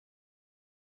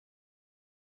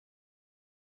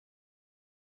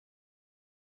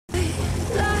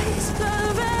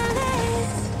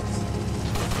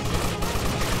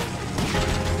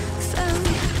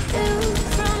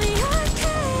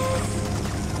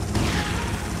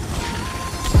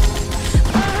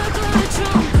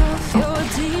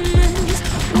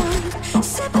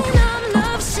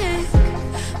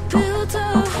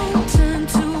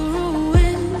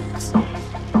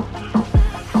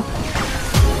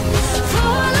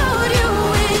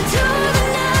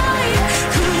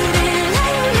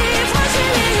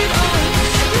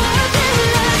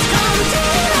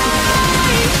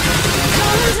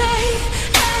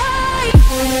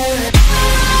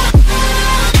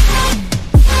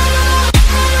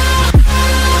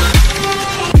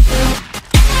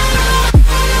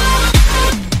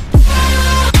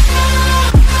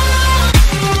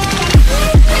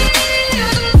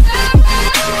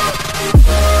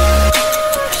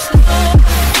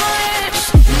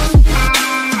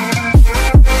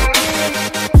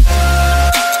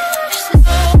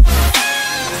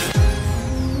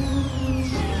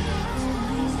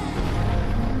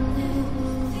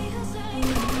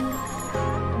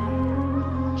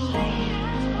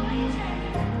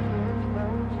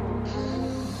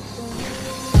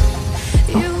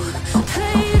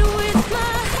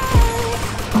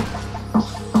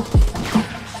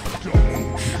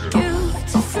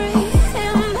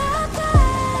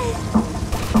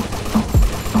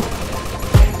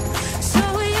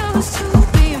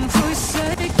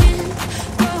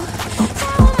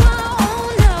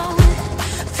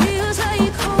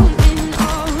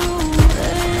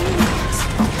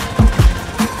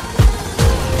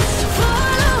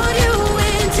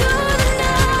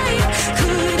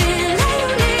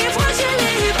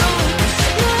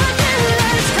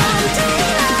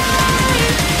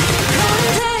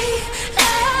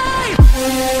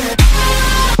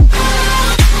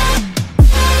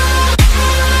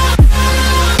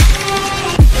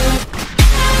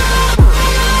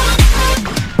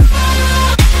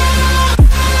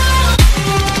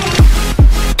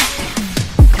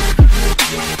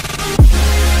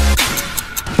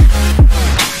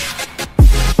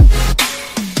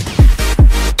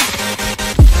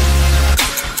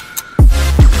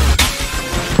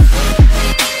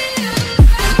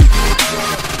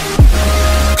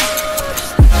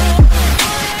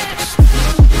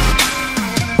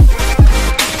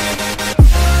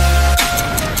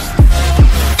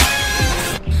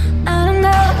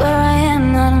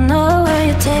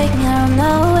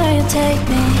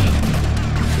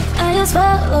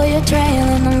follow your trail,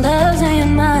 and I'm losing your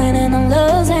mind, and I'm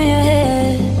losing your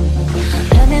head.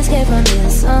 Let me escape from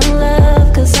this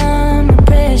unlove, cause I'm a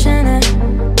prisoner.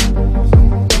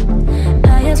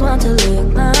 I just want to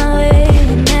look my way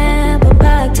and never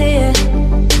back to you.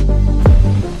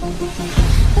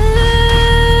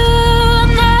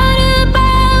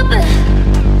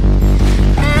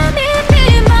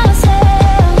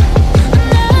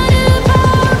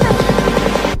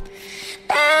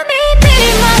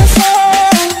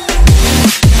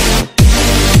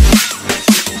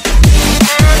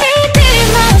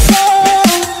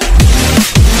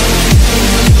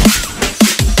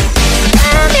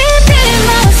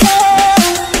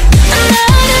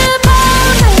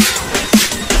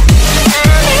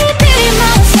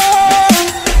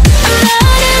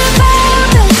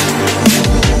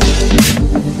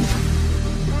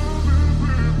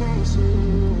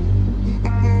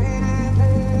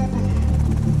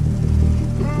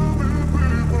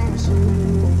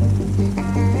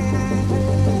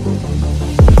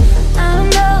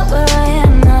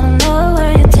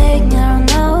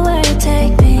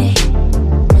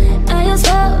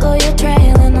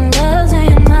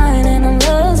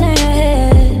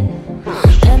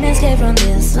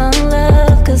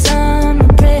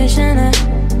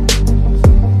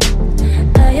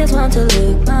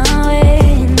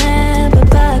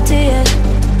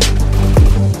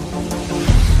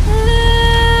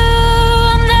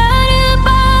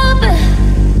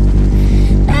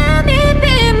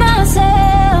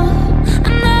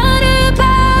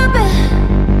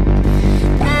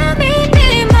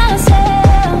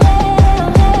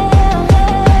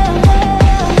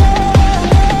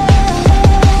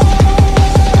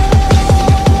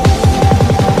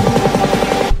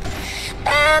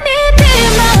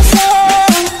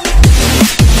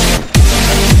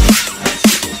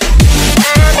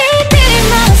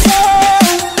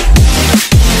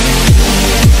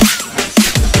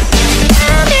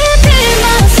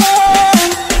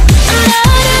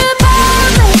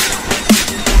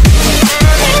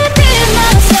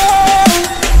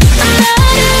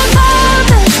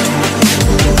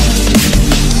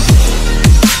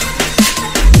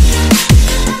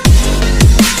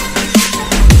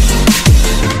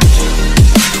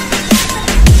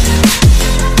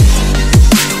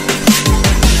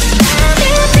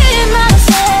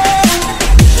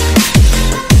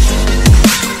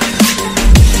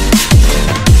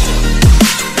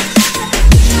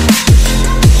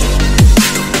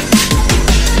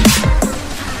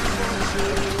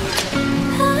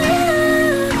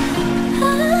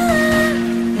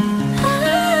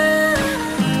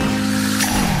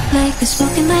 The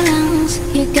smoke in my lungs,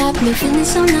 you got me feeling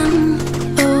so numb.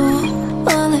 Oh,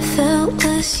 all I felt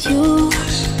was you.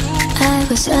 I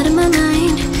was out of my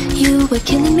mind, you were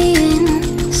killing me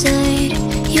inside.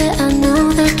 Yeah, I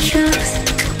know the truth.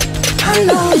 I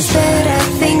know that I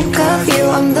think of you,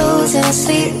 I'm losing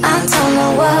sleep. I don't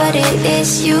know what it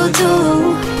is you do.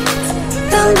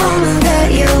 The moment that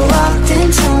you walked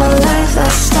into my life, I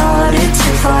started to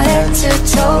fall head to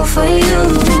toe for you.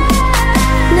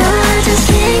 No, I just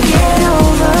can't get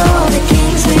over all the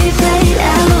games we played. I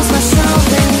lose myself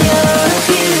in your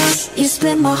abuse. You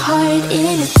split my heart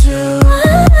in two.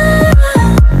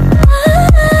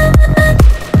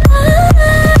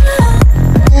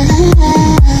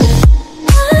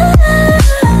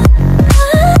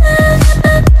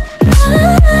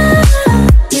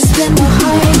 You split my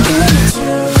heart in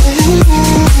two.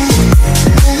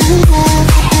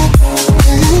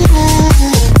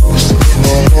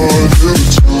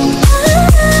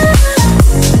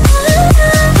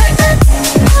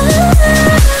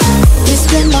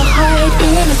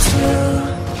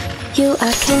 You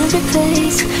I can't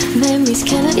replace, memories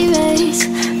cannot erase.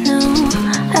 No,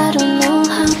 I don't know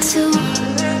how to.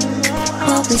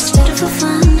 Always better for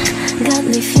fun, got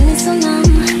me feeling so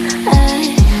numb.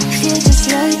 I feel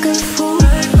just like a fool.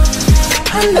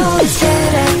 I know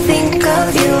that I think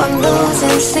of you, I'm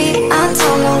losing sleep. I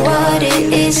don't know what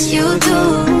it is you do.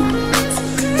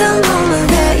 The moment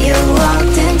that you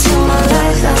walked into my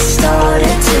life, I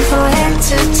started to fall head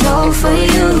to toe for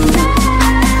you.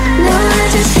 No, I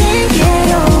just can't get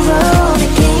over all the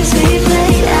games we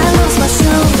played. I lost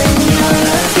myself in your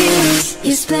abuse.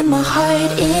 You split my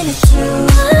heart in two.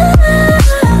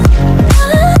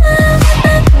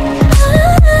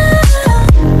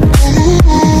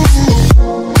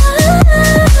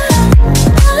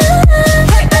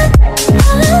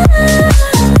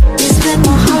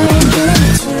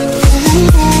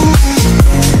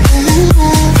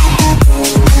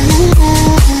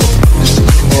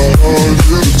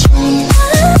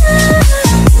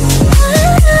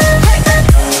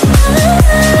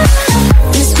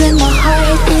 You split my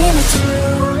heart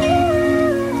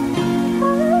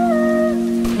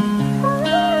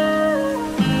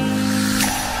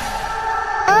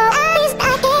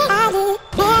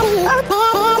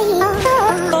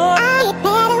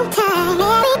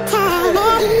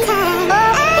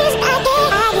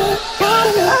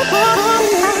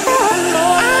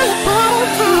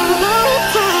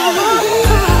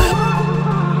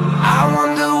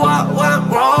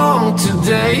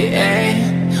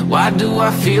I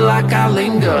feel like I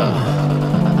linger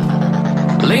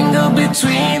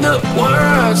between the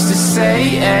words to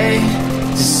say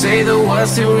the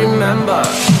words to remember.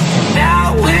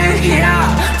 Now we're here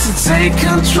to take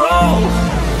control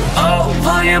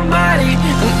over your body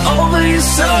and over your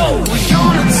soul. We're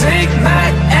gonna take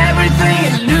back everything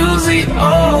and lose it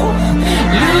all,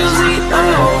 lose it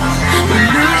all,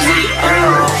 lose it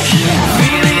all.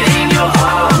 Feel it in your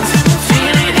arms,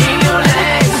 feel it in your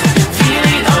legs, feel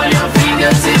it on your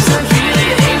fingertips and feel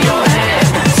it in your head.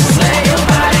 Just let your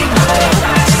body go,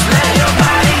 just let your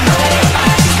body go,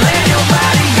 just let your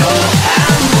body go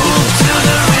and move to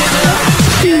the rhythm.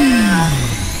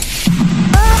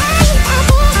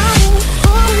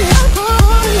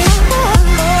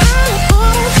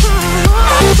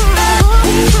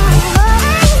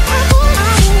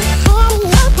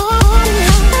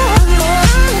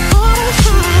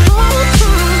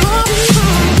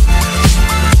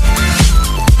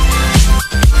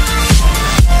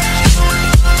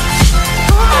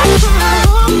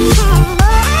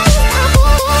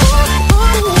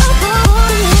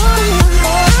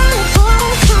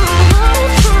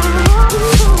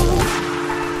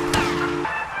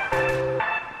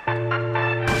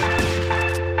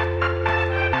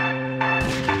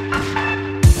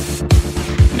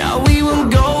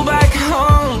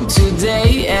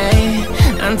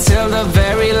 Until the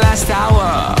very last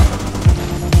hour.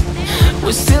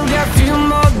 We still got a few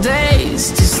more days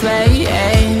to slay,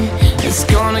 It's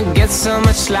gonna get so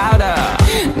much louder.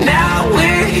 Now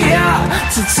we're here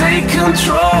to take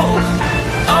control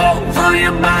over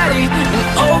your body and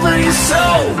over your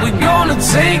soul. We're gonna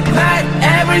take back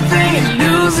everything and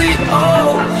lose it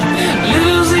all.